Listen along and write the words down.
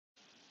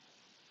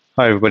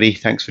Hi everybody,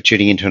 thanks for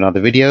tuning into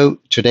another video.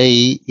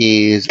 Today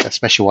is a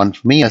special one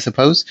for me, I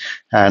suppose,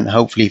 and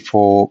hopefully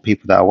for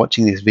people that are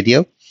watching this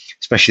video,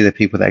 especially the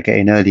people that are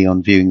getting early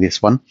on viewing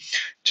this one.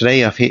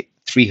 Today I've hit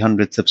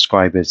 300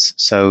 subscribers,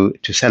 so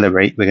to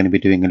celebrate we're going to be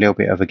doing a little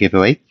bit of a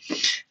giveaway.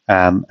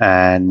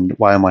 And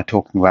why am I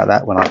talking about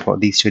that when I've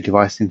got these two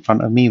devices in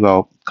front of me?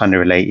 Well, kind of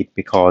related,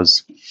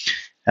 because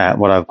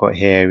what I've got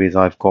here is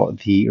I've got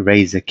the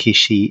Razer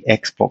Kishi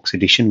Xbox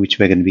edition, which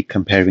we're going to be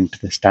comparing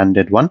to the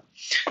standard one.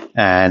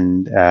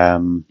 And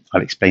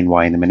I'll explain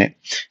why in a minute.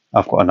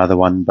 I've got another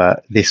one,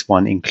 but this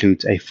one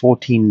includes a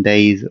 14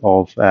 days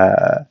of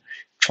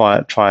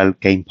trial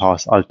Game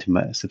Pass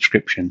Ultimate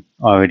subscription.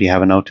 I already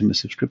have an Ultimate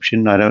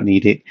subscription. I don't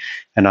need it.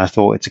 And I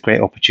thought it's a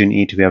great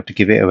opportunity to be able to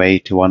give it away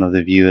to one of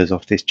the viewers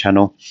of this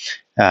channel.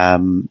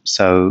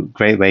 So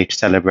great way to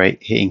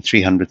celebrate hitting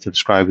 300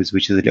 subscribers,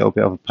 which is a little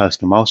bit of a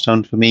personal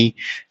milestone for me.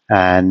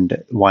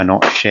 And why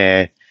not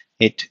share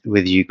it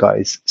with you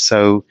guys?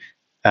 So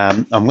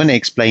I'm going to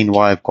explain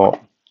why I've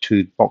got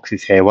two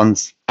boxes here. One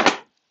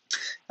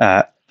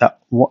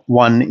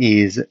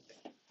is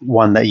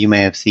one that you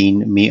may have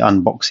seen me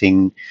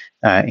unboxing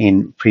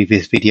in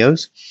previous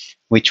videos,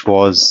 which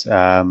was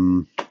a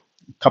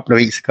couple of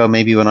weeks ago,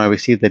 maybe, when I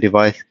received the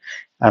device,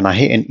 and I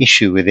hit an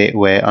issue with it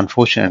where,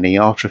 unfortunately,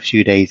 after a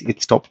few days,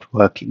 it stopped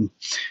working.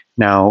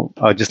 Now,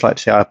 I'd just like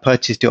to say I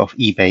purchased it off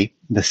eBay.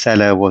 The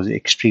seller was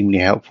extremely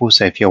helpful.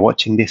 So if you're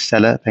watching this,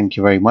 seller, thank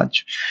you very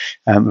much.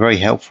 Very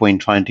helpful in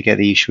trying to get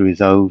the issue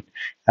resolved.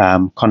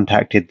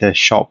 Contacted the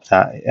shop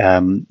that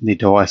the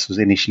device was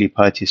initially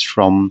purchased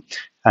from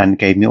and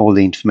gave me all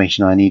the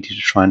information I needed to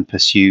try and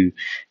pursue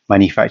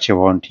manufacturer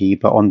warranty.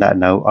 But on that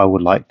note, I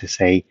would like to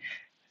say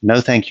no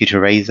thank you to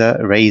Razer.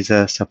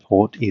 Razer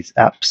support is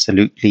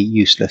absolutely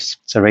useless.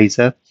 So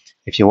Razer,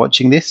 if you're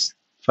watching this,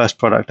 first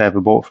product I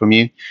ever bought from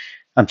you.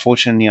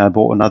 Unfortunately, I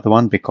bought another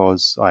one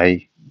because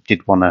I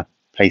did want to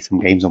play some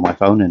games on my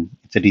phone, and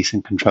it's a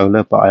decent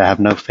controller, but I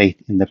have no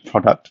faith in the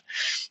product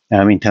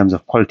in terms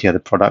of quality of the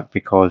product,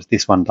 because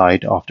this one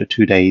died after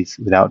 2 days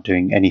without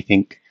doing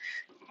anything.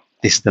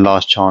 This is the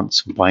last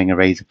chance for buying a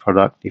Razer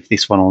product. If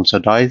this one also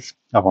dies,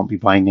 I won't be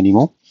buying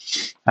anymore.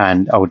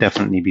 And I will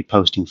definitely be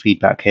posting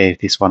feedback here if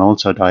this one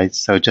also dies.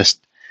 So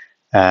just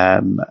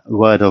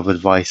word of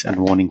advice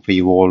and warning for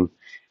you all.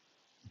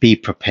 Be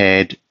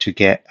prepared to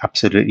get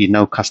absolutely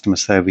no customer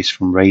service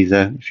from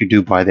Razer if you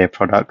do buy their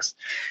products.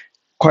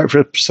 Quite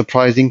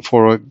surprising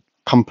for a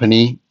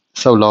company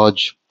so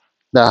large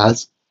that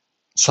has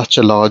such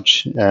a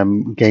large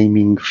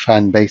gaming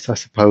fan base, I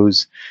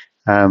suppose.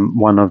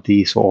 One of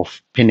the sort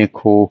of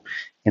pinnacle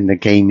in the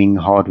gaming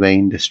hardware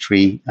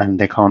industry, and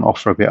they can't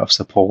offer a bit of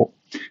support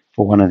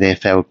for one of their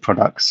failed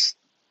products.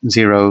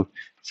 Zero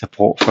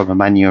support from a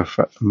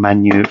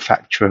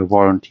manufacturer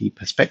warranty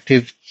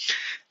perspective.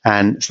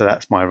 And so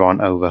that's my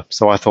rant over.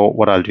 So I thought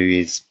what I'll do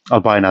is I'll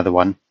buy another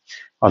one.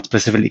 I'll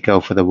specifically go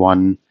for the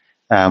one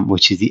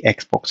which is the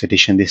Xbox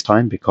edition this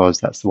time, because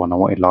that's the one I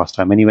wanted last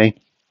time anyway.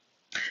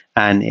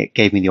 And it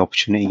gave me the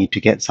opportunity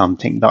to get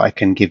something that I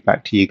can give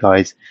back to you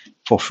guys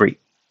for free.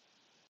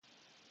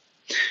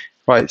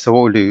 Right, so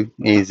what we'll do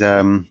is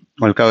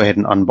we'll go ahead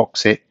and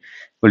unbox it.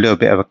 We'll do a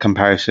bit of a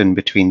comparison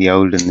between the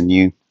old and the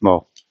new.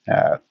 Well,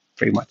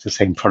 pretty much the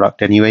same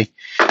product anyway.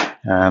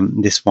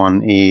 This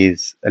one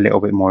is a little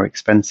bit more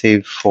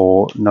expensive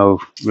for no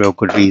real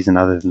good reason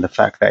other than the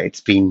fact that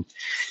it's been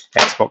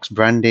Xbox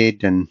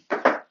branded. And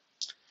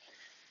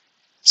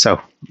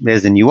so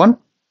there's the new one.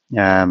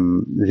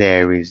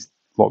 There is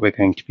what we're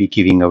going to be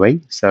giving away.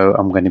 So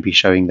I'm going to be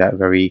showing that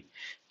very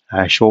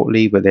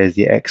shortly, but there's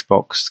the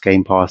Xbox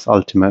Game Pass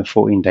Ultimate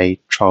 14-day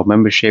trial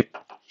membership.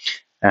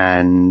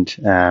 And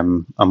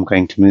I'm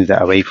going to move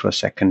that away for a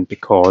second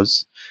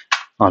because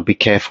I'll be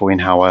careful in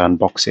how I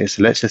unbox it.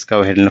 So let's just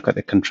go ahead and look at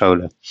the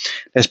controller.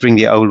 Let's bring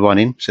the old one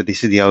in. So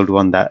this is the old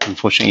one that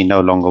unfortunately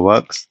no longer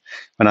works.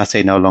 When I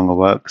say no longer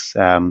works,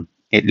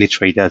 it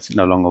literally does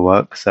no longer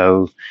work.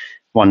 So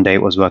one day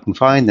it was working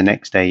fine, the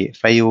next day it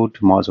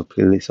failed. Might as well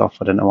peel this off.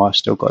 I don't know why I've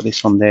still got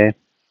this on there.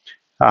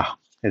 Ah,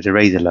 there's a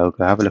Razer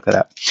logo. Have a look at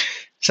that.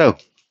 So,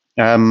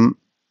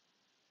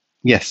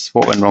 yes,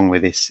 what went wrong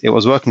with this? It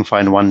was working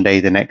fine one day,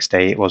 the next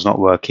day it was not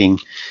working.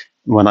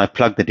 When I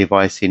plug the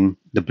device in,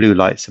 the blue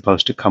light's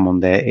supposed to come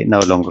on there. It no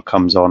longer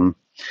comes on,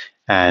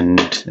 and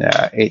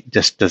it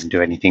just doesn't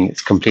do anything.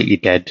 It's completely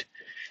dead.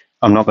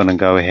 I'm not going to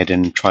go ahead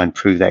and try and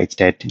prove that it's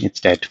dead.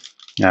 It's dead.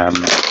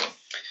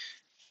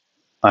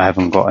 I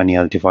haven't got any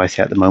other device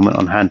here at the moment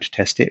on hand to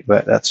test it,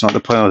 but that's not the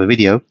point of the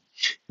video.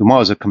 We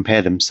might as well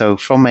compare them. So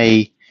from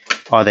a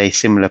are they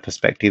similar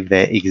perspective,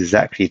 they're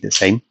exactly the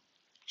same.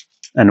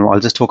 And I'll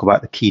just talk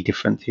about the key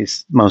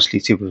differences, mostly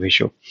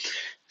superficial.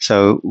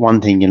 So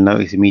one thing you'll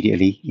notice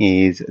immediately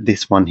is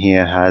this one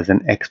here has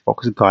an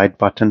Xbox guide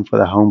button for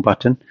the home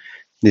button.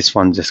 This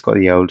one's just got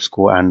the old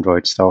school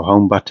Android style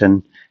home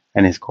button,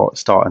 and it's got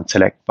start and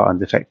select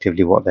buttons,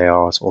 effectively what they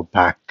are, sort of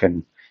back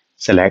and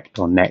select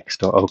or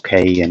next or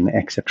OK and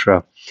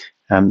etc.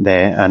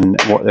 There.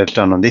 And what they've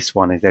done on this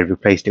one is they've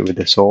replaced it with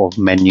the sort of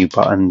menu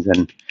buttons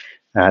and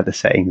the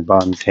settings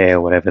buttons here,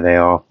 whatever they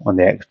are on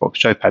the Xbox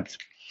joypads.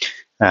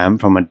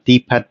 From a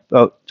D-pad,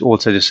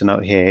 also just a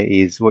note here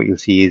is what you'll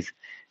see is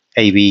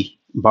AB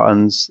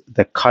buttons.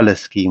 The color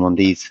scheme on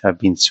these have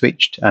been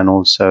switched, and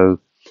also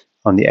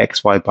on the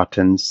XY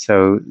buttons.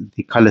 So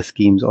the color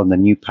schemes on the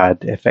new pad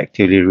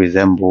effectively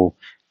resemble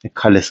the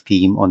color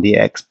scheme on the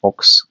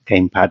Xbox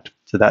gamepad.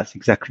 So that's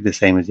exactly the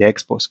same as the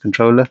Xbox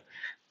controller.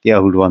 The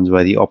old ones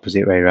were the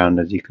opposite way around,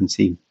 as you can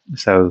see.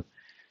 So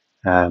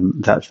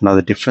that's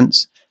another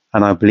difference.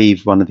 And I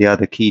believe one of the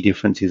other key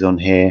differences on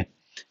here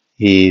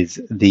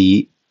is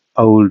the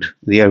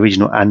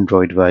original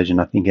Android version,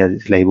 I think as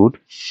it's labeled.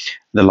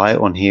 The light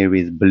on here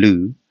is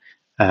blue,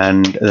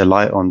 and the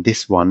light on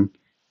this one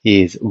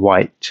is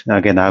white. Now,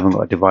 again, I haven't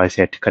got a device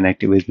here to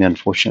connect it with me,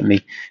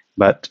 unfortunately,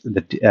 but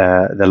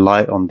the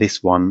light on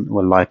this one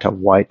will light up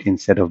white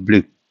instead of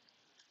blue.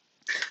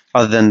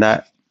 Other than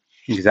that,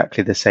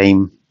 exactly the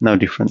same, no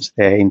difference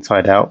there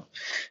inside out.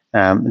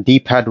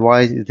 D-pad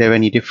wise, is there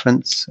any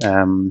difference?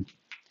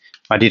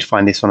 I did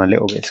find this one a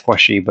little bit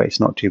squashy, but it's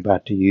not too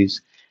bad to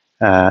use.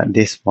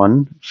 This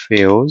one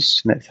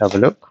feels, let's have a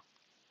look,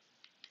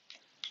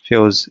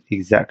 feels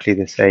exactly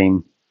the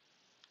same.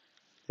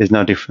 There's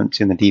no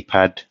difference in the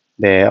D-pad,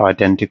 they're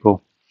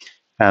identical.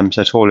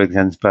 So to all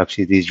intents and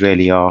purposes, these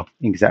really are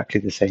exactly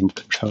the same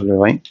controller,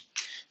 right?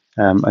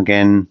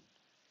 Again,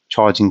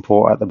 charging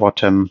port at the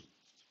bottom,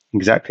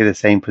 exactly the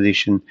same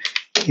position.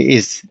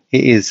 It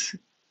is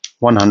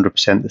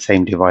 100% the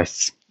same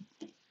device.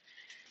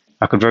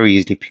 I could very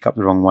easily pick up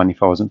the wrong one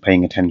if I wasn't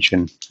paying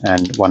attention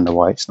and wonder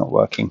why it's not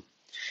working.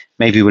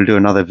 Maybe we'll do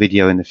another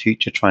video in the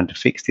future trying to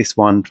fix this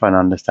one, trying to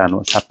understand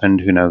what's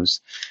happened. Who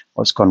knows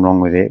what's gone wrong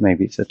with it?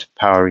 Maybe it's a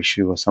power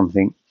issue or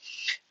something.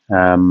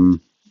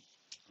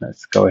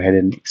 Let's go ahead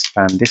and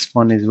expand this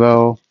one as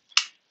well.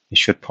 It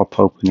should pop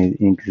open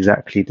in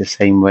exactly the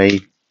same way.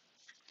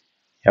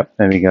 Yep,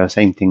 there we go.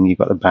 Same thing. You've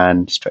got the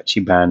band, stretchy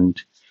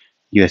band,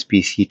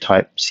 USB-C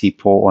Type-C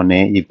port on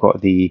it. You've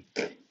got the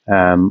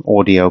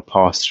audio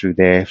pass through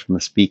there from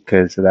the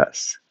speakers. So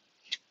that's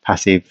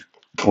passive.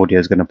 Audio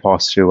is going to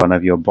pass through one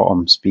of your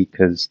bottom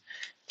speakers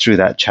through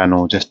that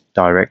channel, just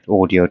direct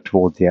audio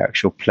towards the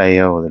actual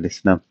player or the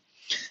listener.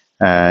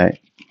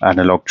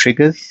 Analog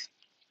triggers,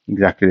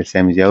 exactly the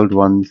same as the old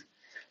ones.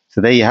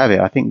 So there you have it.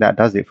 I think that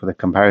does it for the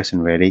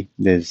comparison, really.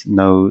 There's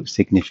no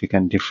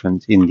significant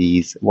difference in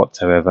these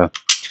whatsoever,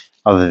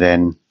 other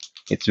than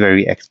it's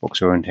very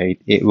Xbox oriented.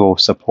 It will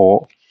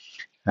support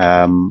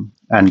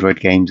Android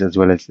games as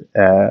well as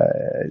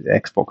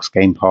Xbox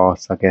Game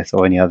Pass, I guess,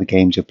 or any other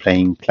games you're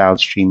playing, cloud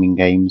streaming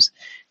games.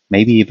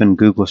 Maybe even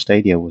Google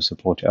Stadia will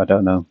support it. I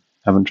don't know.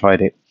 Haven't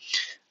tried it.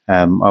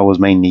 I was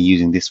mainly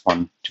using this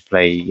one to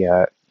play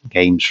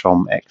games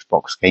from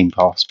Xbox Game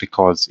Pass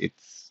because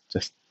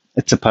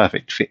it's a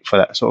perfect fit for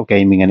that sort of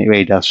gaming, and it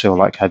really does feel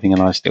like having a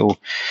nice little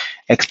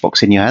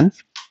Xbox in your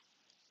hands.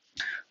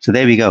 So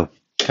there we go.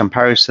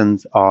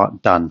 Comparisons are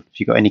done. If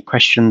you've got any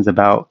questions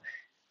about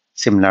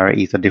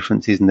similarities or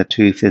differences in the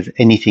two, if there's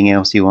anything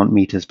else you want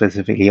me to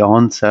specifically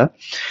answer,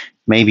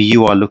 maybe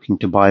you are looking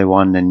to buy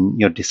one and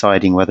you're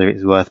deciding whether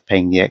it's worth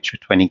paying the extra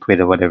 20 quid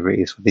or whatever it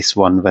is for this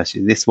one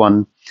versus this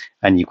one,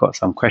 and you've got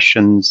some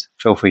questions,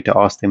 feel free to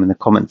ask them in the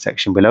comment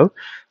section below.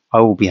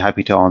 I will be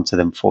happy to answer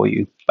them for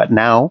you. But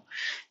now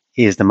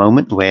is the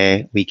moment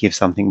where we give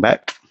something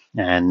back,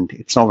 and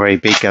it's not very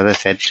big, as I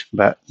said,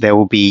 but there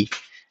will be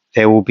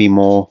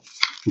more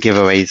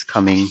giveaways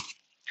coming.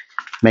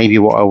 Maybe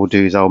what I will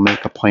do is I'll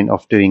make a point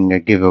of doing a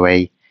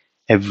giveaway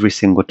every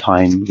single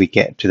time we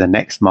get to the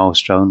next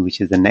milestone,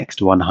 which is the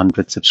next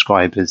 100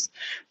 subscribers.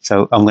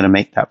 So I'm going to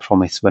make that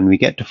promise. When we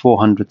get to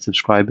 400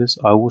 subscribers,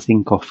 I will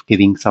think of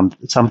giving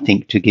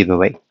something to give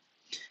away.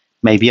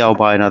 Maybe I'll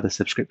buy another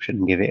subscription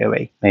and give it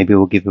away. Maybe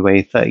we'll give away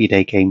a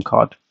 30-day game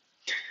card.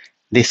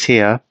 This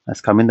here has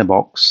come in the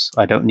box.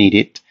 I don't need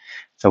it.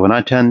 So when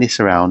I turn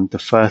this around, the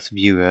first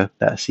viewer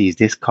that sees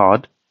this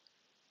card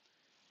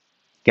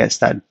gets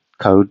that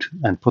code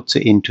and puts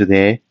it into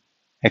their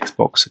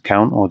Xbox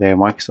account or their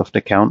Microsoft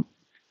account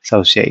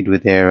associated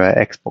with their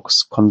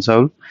Xbox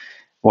console,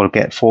 will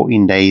get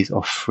 14 days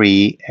of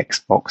free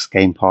Xbox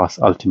Game Pass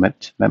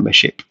Ultimate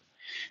membership.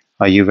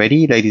 Are you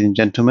ready, ladies and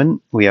gentlemen?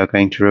 We are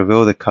going to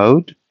reveal the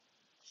code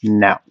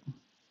now.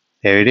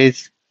 There it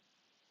is.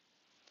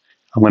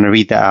 I'm going to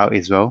read that out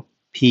as well.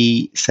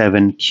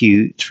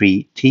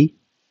 P7Q3T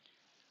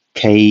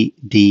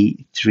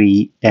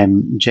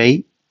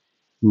KD3MJ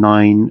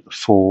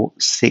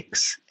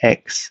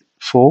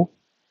 946X4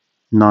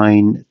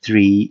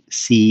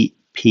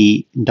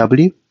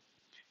 93CPW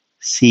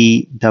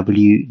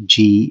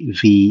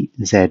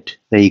CWGVZ.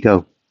 There you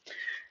go.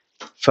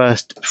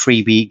 First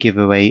freebie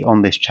giveaway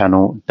on this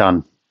channel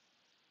done.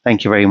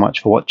 Thank you very much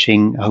for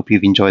watching. I hope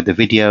you've enjoyed the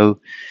video.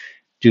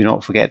 Do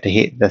not forget to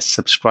hit the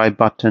subscribe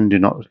button. Do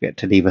not forget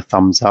to leave a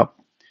thumbs up.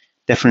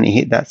 Definitely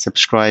hit that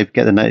subscribe,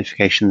 get the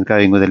notifications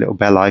going with a little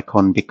bell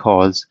icon,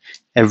 because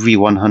every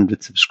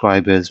 100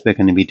 subscribers, we're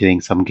going to be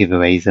doing some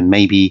giveaways. And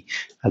maybe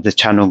as the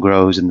channel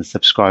grows and the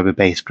subscriber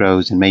base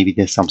grows, and maybe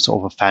there's some sort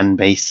of a fan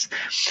base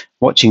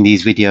watching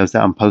these videos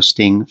that I'm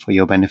posting for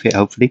your benefit,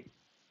 hopefully,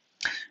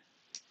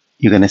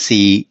 you're going to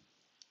see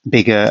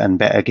bigger and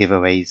better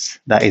giveaways.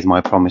 That is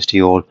my promise to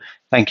you all.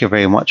 Thank you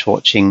very much for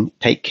watching.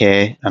 Take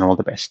care and all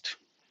the best.